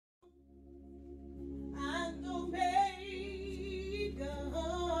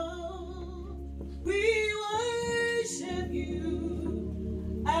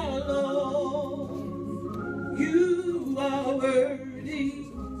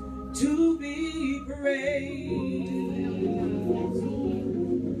be praised.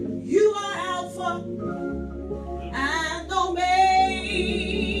 You are Alpha and Omega.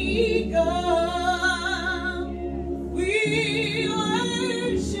 We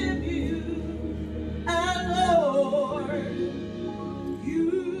worship you, and Lord,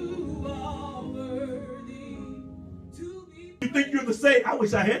 you are worthy to be. You think you're the same? I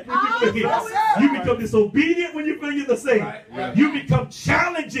wish I had 3 people in here. You become disobedient when you feel you're the same. You become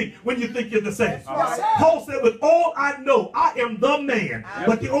challenging when you think you're the same. Paul said, with all I know, I am the man.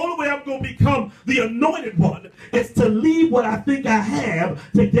 But the only way I'm going to become the anointed one is to leave what I think I have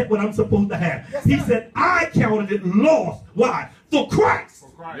to get what I'm supposed to have. He said, I counted it lost. Why? For Christ.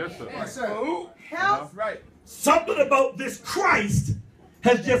 Yes, sir. Yes, sir. Health. Right. Something about this Christ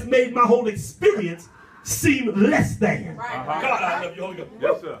has just made my whole experience seem less than. God, I love you, Holy Ghost.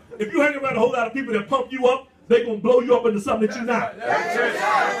 Yes, sir. If you hang around a whole lot of people that pump you up, they're going to blow you up into something that you're not. That's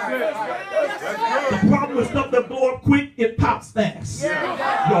it. The problem with stuff that blow up quick, it pops fast.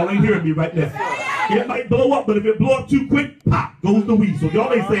 Y'all ain't hearing me right now. It might blow up, but if it blow up too quick, pop goes the weasel.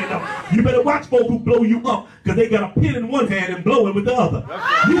 Y'all ain't saying nothing. You better watch folks who blow you up because they got a pin in one hand and blowing with the other.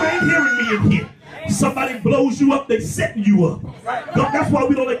 You ain't hearing me in here. Somebody blows you up, they setting you up. God, that's why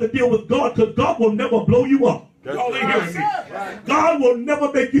we don't like to deal with God, because God will never blow you up. Y'all ain't hearing me. God will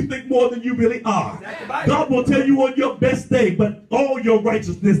never make you think more than you really are. God will tell you on your best day, but all your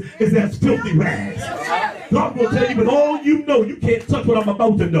righteousness is as filthy rags. God will tell you, but all you know, you can't touch what I'm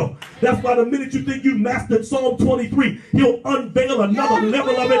about to know. That's why the minute you think you've mastered Psalm 23, he'll unveil another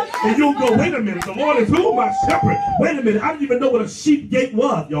level of it, and you'll go, wait a minute, the Lord is who? My shepherd. Wait a minute, I didn't even know what a sheep gate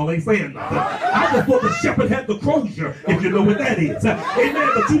was. Y'all ain't saying nothing. I just thought the shepherd had the crozier, if you know what that is.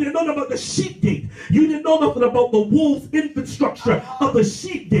 Amen, but you didn't know nothing about the sheep gate. You didn't know nothing about the wolf's infrastructure of the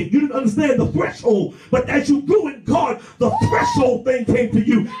sheep gate. You didn't understand the threshold. But as you grew in God, the threshold thing came to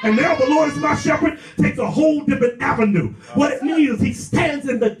you. And now the Lord is my shepherd takes a whole different avenue. What it means is he stands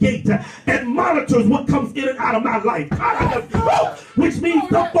in the gate and monitors what comes in and out of my life. Which means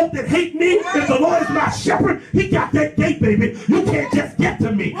the folk that hate me, if the Lord is my shepherd, he got that gate, baby. You can't just get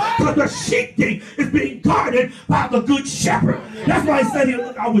to me. Because the sheep gate is being guarded by the good shepherd. That's why he said,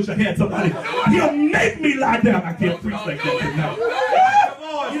 look, I wish I had somebody. He'll make me lie down. I can't preach like that tonight.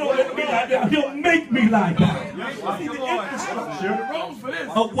 You don't let me lie down. He'll make me lie down. See, the infrastructure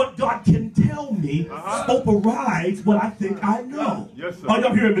of what God can tell me overrides what I think I know. Yes, sir. Are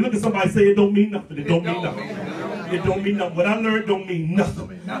y'all hearing me? Look at somebody say it don't mean nothing. It don't mean nothing. It don't mean nothing. What I learned don't mean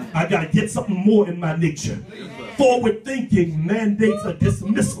nothing. I got to get something more in my nature. Forward thinking mandates a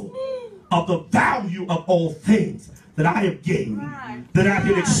dismissal of the value of all things that I have gained, that I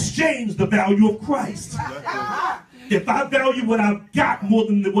can exchange the value of Christ. If I value what I've got more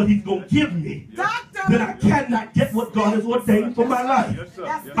than what he's going to give me, then I cannot get what God has ordained for my life.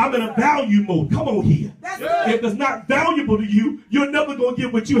 I'm in a value mode. Come on here. If it's not valuable to you, you're never going to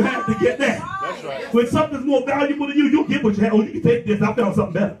get what you have to get that. When something's more valuable to you, you'll get what you have. Oh, you can take this. I found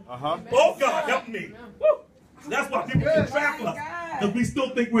something better. Oh, God, help me. That's why people can trap us, because we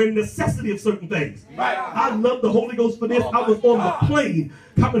still think we're in necessity of certain things. I love the Holy Ghost for this. I was on the plane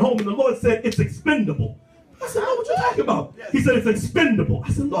coming home, and the Lord said, it's expendable. I said, Lord, what you talking about? He said, it's expendable.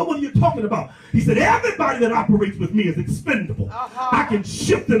 I said, Lord, what are you talking about? He said, everybody that operates with me is expendable. I can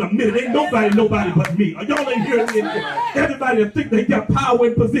shift in a minute. Ain't nobody but me. Y'all ain't hearing me. Everybody that think they got power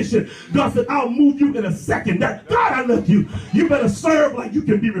and position. God said, I'll move you in a second. God, I love you. You better serve like you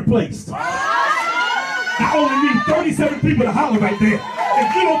can be replaced. I only need 37 people to holler right there.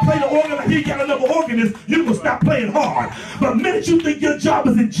 If you don't play the organ like he got another organist, you will stop playing hard. But the minute you think your job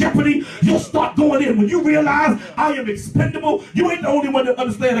is in jeopardy, you'll start going in. When you realize I am expendable, you ain't the only one that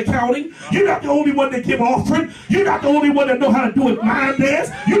understand accounting. You're not the only one that give offering. You're not the only one that know how to do it mind dance.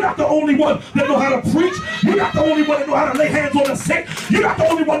 You're not the only one that know how to preach. You're not the only one that know how to lay hands on the sick. You're not the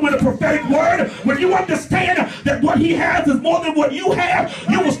only one with a prophetic word. When you understand that what he has is more than what you have,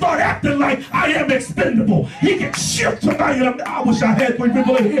 you will start acting like I am expendable. He can shift tonight. I wish I had 3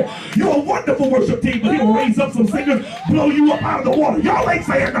 people in here. You're a wonderful worship team, but he'll raise up some singers, blow you up out of the water. Y'all ain't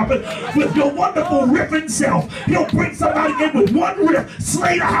saying nothing. With your wonderful riffing self, he'll bring somebody in with one riff,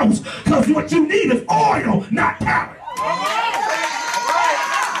 slay the house, because what you need is oil, not talent.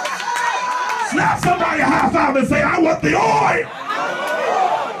 Slap somebody a high five and say, I want the oil.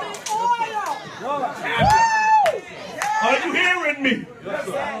 Are you hearing me?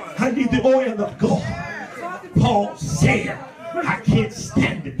 I need the oil of God. Paul said, I can't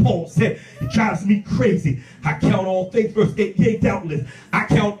stand it. Paul said, it drives me crazy. I count all things. Verse 8, yea, doubtless. I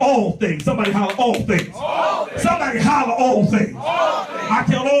count all things. Somebody holler all things. All things. Somebody holler all things. All things. I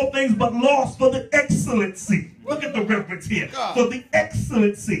count all things but loss for the excellency Look at the reference here. For the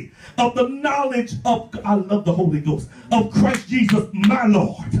excellency of the knowledge of, I love the Holy Ghost, of Christ Jesus, my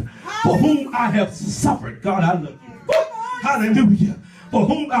Lord, for whom I have suffered. God, I love you. Hallelujah. For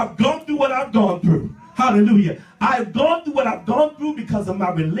whom I've gone through what I've gone through. Hallelujah. I've gone through what I've gone through because of my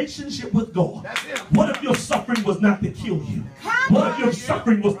relationship with God. What if your suffering was not to kill you? What if your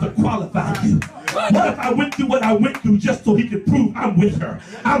suffering was to qualify you? What if I went through what I went through just so he could prove I'm with her?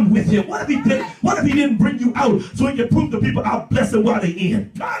 I'm with him. What if he didn't bring you out so he could prove to people I'll bless them while they're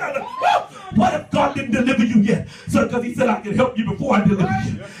in? What if God didn't deliver you yet? So because he said I can help you before I deliver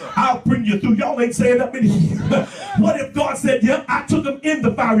you. I'll bring you through. Y'all ain't saying that many here. What if God said, yeah, I took him in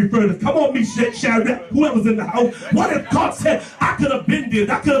the fiery furnace. Come on, me, Sharon, whoever's in the house. What if God said, I could have been there.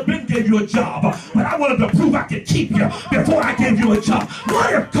 I could have been gave you a job. But I wanted to prove I could keep you before I gave you a job.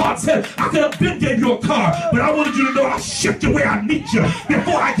 What if God said, I could have been gave you a car. But I wanted you to know I'll shift you where I need you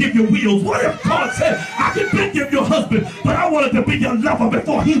before I give you wheels. What if God said, I could been give you a husband. But I wanted to be your lover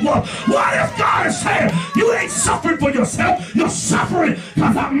before he was. What if God is saying, you ain't suffering for yourself. You're suffering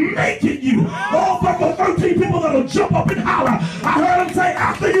because I'm making you. Oh, but for 13 people that'll jump up and holler, I heard him say,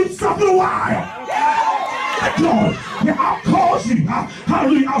 after you suffered a while. Lord, yeah, I'll cause you,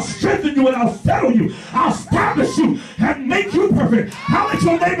 hallelujah, I'll strengthen you and I'll settle you, I'll establish you and make you perfect. How let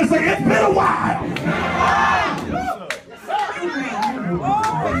your neighbor say, it's been a while. It's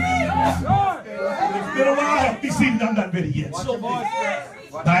been a while. Be seated, I'm not ready yet.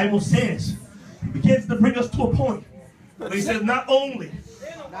 The Bible says, it begins to bring us to a point. But he says, not only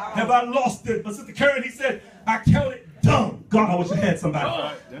have I lost it, but Sister Karen, he said, I count it dumb. God, I wish I had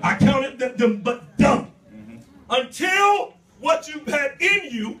somebody. I counted them but dumb. Until what you've had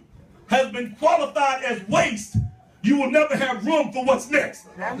in you has been qualified as waste, you will never have room for what's next.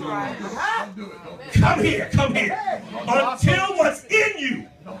 That's right. Come here, come here. Until what's in you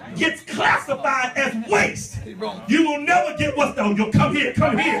gets classified as waste, you will never get what's down. You'll come here,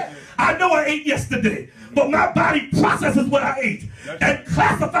 come here. I know I ate yesterday, but my body processes what I ate and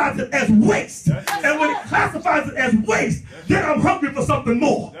classifies it as waste. And when it classifies it as waste, then I'm hungry for something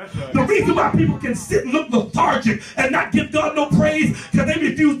more. The reason why people can sit and look lethargic and not give God no praise because they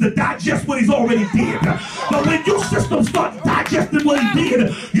refuse to digest what he's already did. But when your system starts digesting what he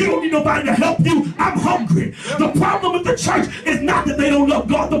did, you don't need nobody to help you. I'm hungry. The problem with the church is not that they don't love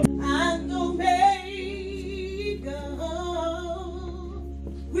God. And Omega,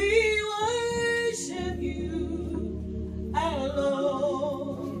 we worship you, our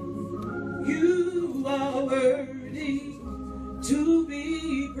Lord. You are worthy to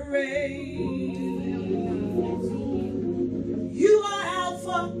be praised. You are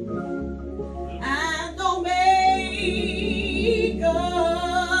Alpha